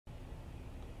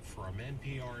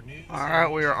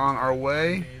Alright, we are on our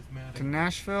way to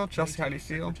Nashville. Chelsea, how do you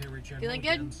feel? Feeling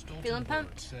good? Feeling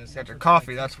pumped? Got your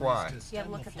coffee, that's why. Yeah,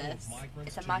 look at this.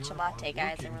 It's a matcha latte,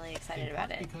 guys. I'm really excited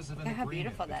about it. Look at how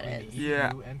beautiful that is.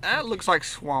 Yeah, that looks like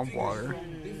swamp water.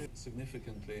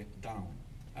 Significantly down.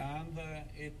 And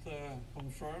it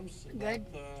confirms good.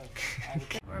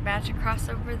 That We're about to cross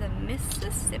over the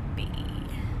Mississippi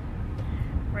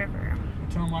River.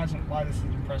 Tell them why this is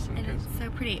impressive. And it's so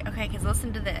pretty. Okay, because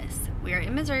listen to this. We are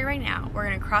in Missouri right now. We're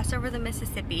going to cross over the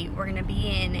Mississippi. We're going to be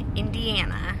in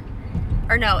Indiana.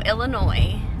 Or no,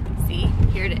 Illinois. See,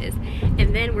 here it is.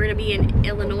 And then we're going to be in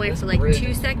Illinois for like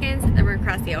 2 seconds. Then we're going to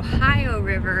cross the Ohio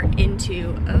River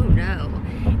into, oh no,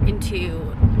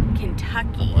 into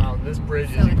Kentucky. Wow, this bridge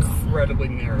is incredibly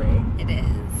narrow. It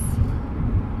is.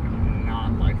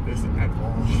 Not like this at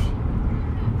all.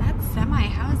 That's semi.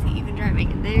 How is he even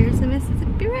driving? And there's the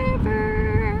Mississippi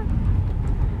River.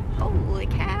 Holy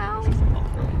cow.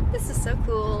 This is so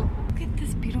cool. Look at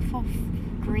this beautiful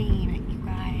green, you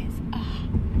guys. Oh,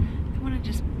 I want to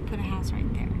just put a house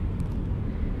right there.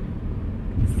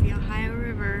 It's the Ohio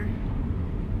River.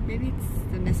 Maybe it's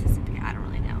the Mississippi. I don't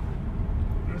really know.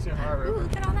 Where's the Ohio River? Ooh,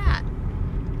 look at all that.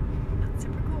 That's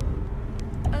super cool.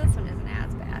 Oh, this one isn't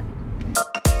as bad.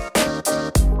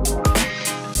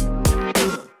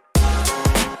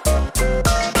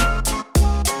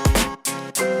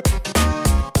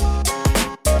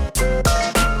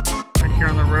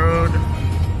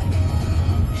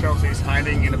 Chelsea's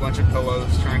hiding in a bunch of pillows,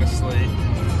 trying to sleep. And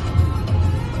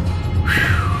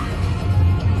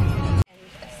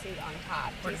a suit on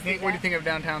top. What do you think of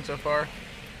downtown so far?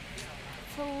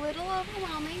 It's a little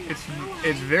overwhelming.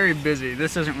 It's very busy.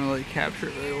 This doesn't really capture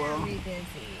it very well. Very busy.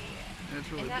 It's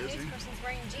really and that busy. news person's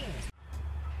wearing jeans.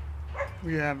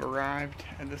 We have arrived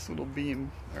at this little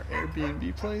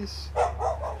Airbnb place. I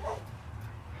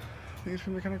think it's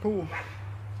gonna be kind of cool.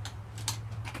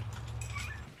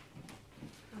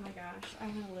 Oh my gosh, I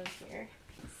want to live here.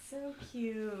 So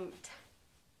cute.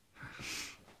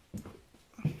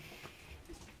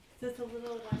 So it's a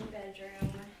little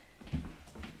 1-bedroom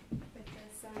with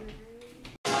a sunroom.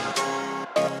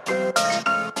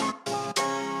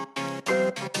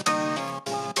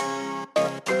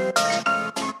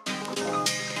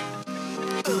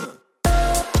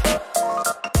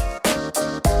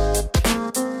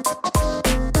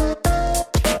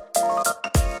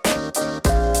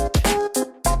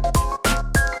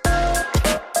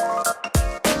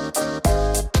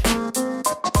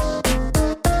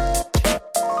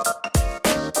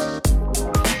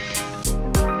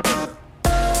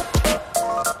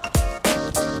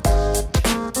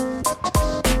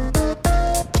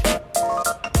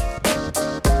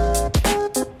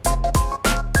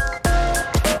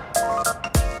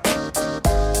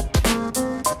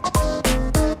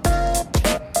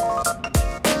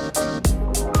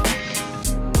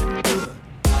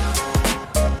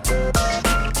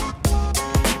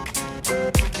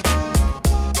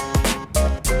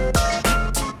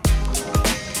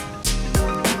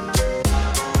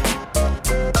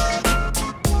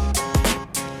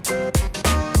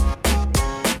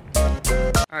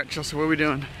 Alright, Chelsea, what are we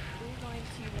doing? We're going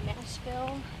to the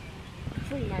Nashville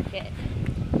flea market.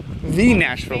 The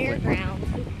Nashville flea market. Fairground.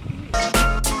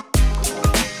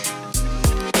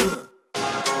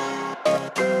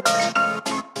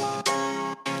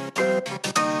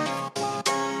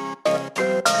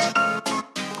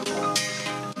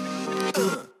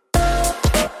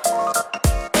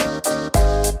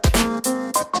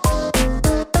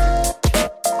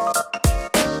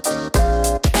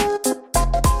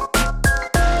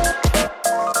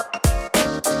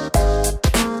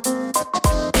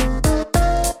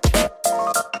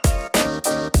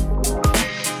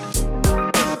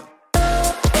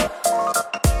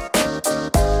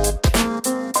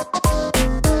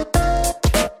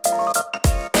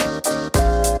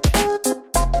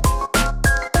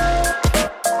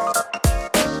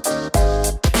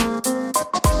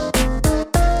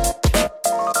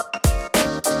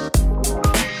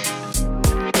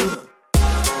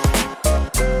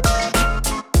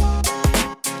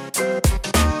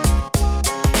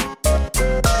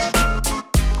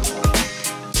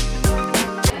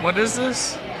 What is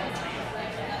this?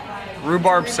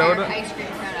 Rhubarb soda? Ice cream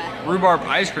soda. Rhubarb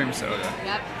ice cream soda.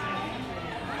 Yep.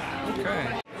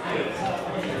 Okay.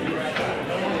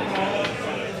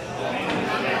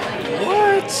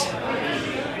 What?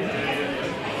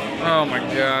 Oh my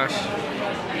gosh.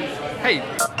 Hey.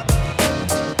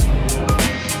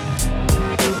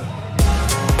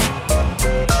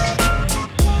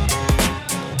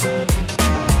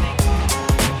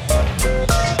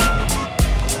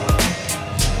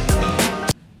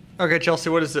 Okay, Chelsea,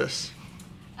 what is this?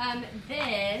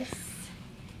 This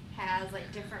has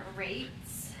like different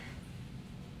rates.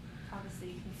 Obviously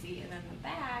you can see, and then the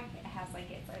back it has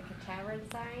like it's like a tavern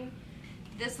sign.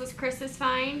 This was Chris's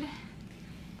find.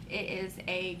 It is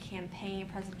a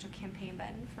presidential campaign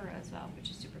button for Roosevelt,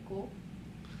 which is super cool.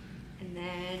 And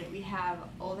then we have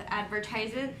all the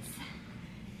advertisements.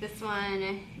 This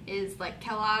one is like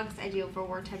Kellogg's, ideal for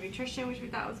wartime nutrition, which we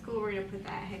thought was cool. We're gonna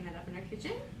hang that up in our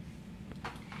kitchen.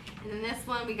 And then this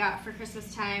one we got for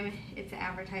Christmas time. It's an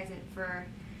advertisement for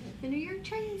the New York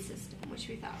train system, which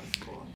we thought was cool.